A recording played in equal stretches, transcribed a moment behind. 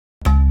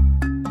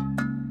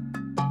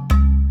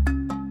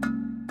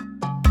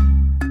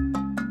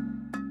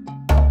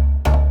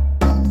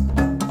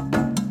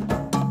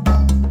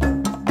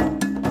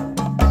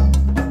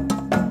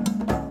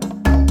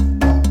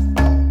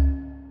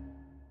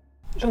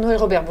Jean-Noël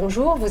Robert,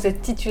 bonjour. Vous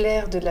êtes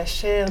titulaire de la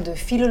chaire de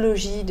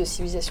Philologie de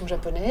civilisation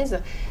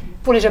japonaise.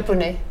 Pour les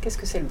Japonais, qu'est-ce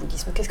que c'est le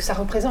bouddhisme? Qu'est-ce que ça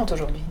représente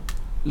aujourd'hui?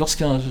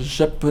 Lorsqu'un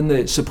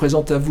Japonais se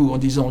présente à vous en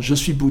disant « je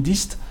suis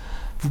bouddhiste »,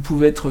 vous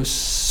pouvez être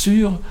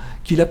sûr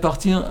qu'il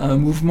appartient à un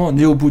mouvement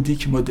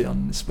néo-bouddhique moderne,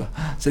 n'est-ce pas?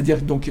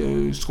 C'est-à-dire donc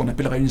ce qu'on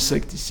appellerait une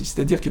secte ici.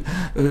 C'est-à-dire que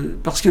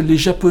parce que les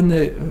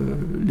Japonais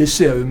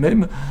laissés à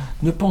eux-mêmes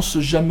ne pensent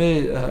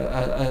jamais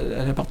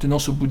à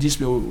l'appartenance au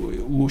bouddhisme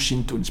ou au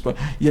Shinto, n'est-ce pas?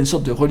 Il y a une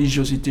sorte de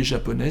religiosité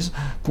japonaise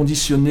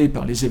conditionnée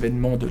par les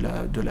événements de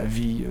la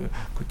vie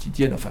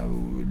quotidienne, enfin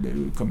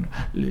comme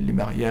les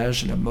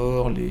mariages, la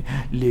mort,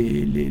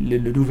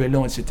 le nouvel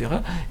an, etc.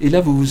 Et là,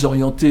 vous vous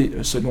orientez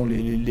selon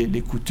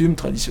les coutumes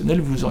traditionnelles,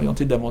 vous vous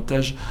orientez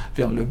davantage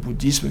vers le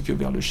bouddhisme que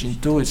vers le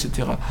Shinto,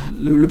 etc.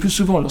 Le plus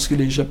souvent, lorsque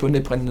les Japonais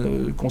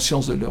prennent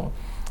conscience de leurs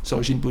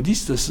origines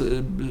bouddhistes,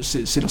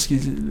 c'est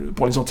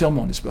pour les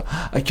enterrements, n'est-ce pas?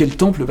 À quel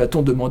temple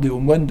va-t-on demander aux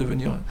moines de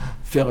venir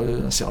faire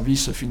un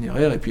service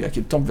funéraire, et puis à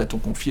quel temple va-t-on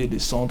confier les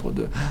cendres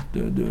de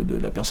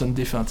la personne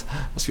défunte?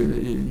 Parce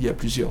qu'il y a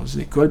plusieurs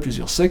écoles,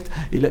 plusieurs sectes,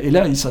 et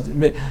là ils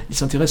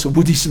s'intéressent au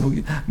bouddhisme.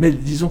 Mais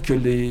disons que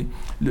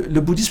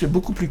le bouddhisme est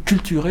beaucoup plus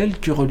culturel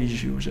que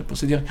religieux au Japon.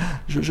 C'est-à-dire,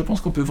 je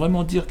pense qu'on peut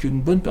vraiment dire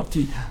qu'une bonne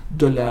partie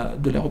de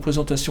la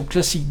représentation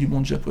classique du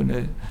monde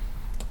japonais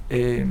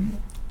est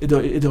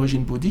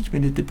d'origine bouddhique, mais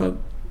n'était pas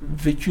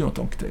vécu en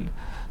tant que tel.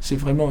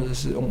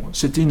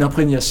 C'était une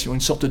imprégnation, une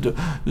sorte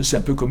c'est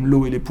un peu comme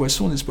l'eau et les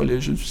poissons, n'est-ce pas?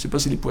 Je ne sais pas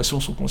si les poissons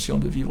sont conscients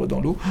de vivre dans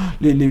l'eau.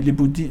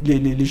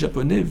 Les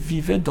Japonais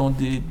vivaient dans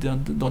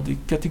des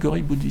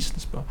catégories bouddhistes,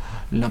 n'est-ce pas?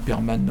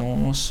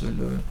 L'impermanence,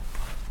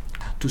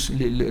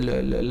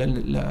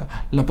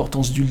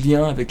 l'importance du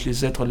lien avec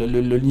les êtres,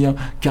 le lien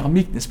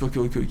karmique, n'est-ce pas,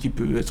 qui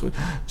peut être,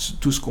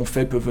 tout ce qu'on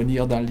fait peut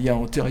venir d'un lien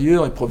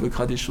antérieur et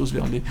provoquera des choses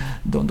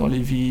dans les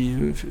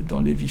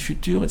vies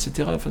futures,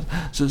 etc. Enfin,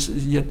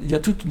 il y a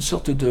toute une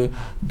sorte de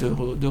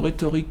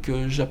rhétorique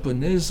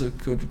japonaise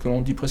que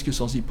l'on dit presque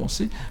sans y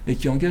penser, mais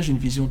qui engage une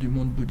vision du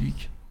monde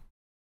bouddhique.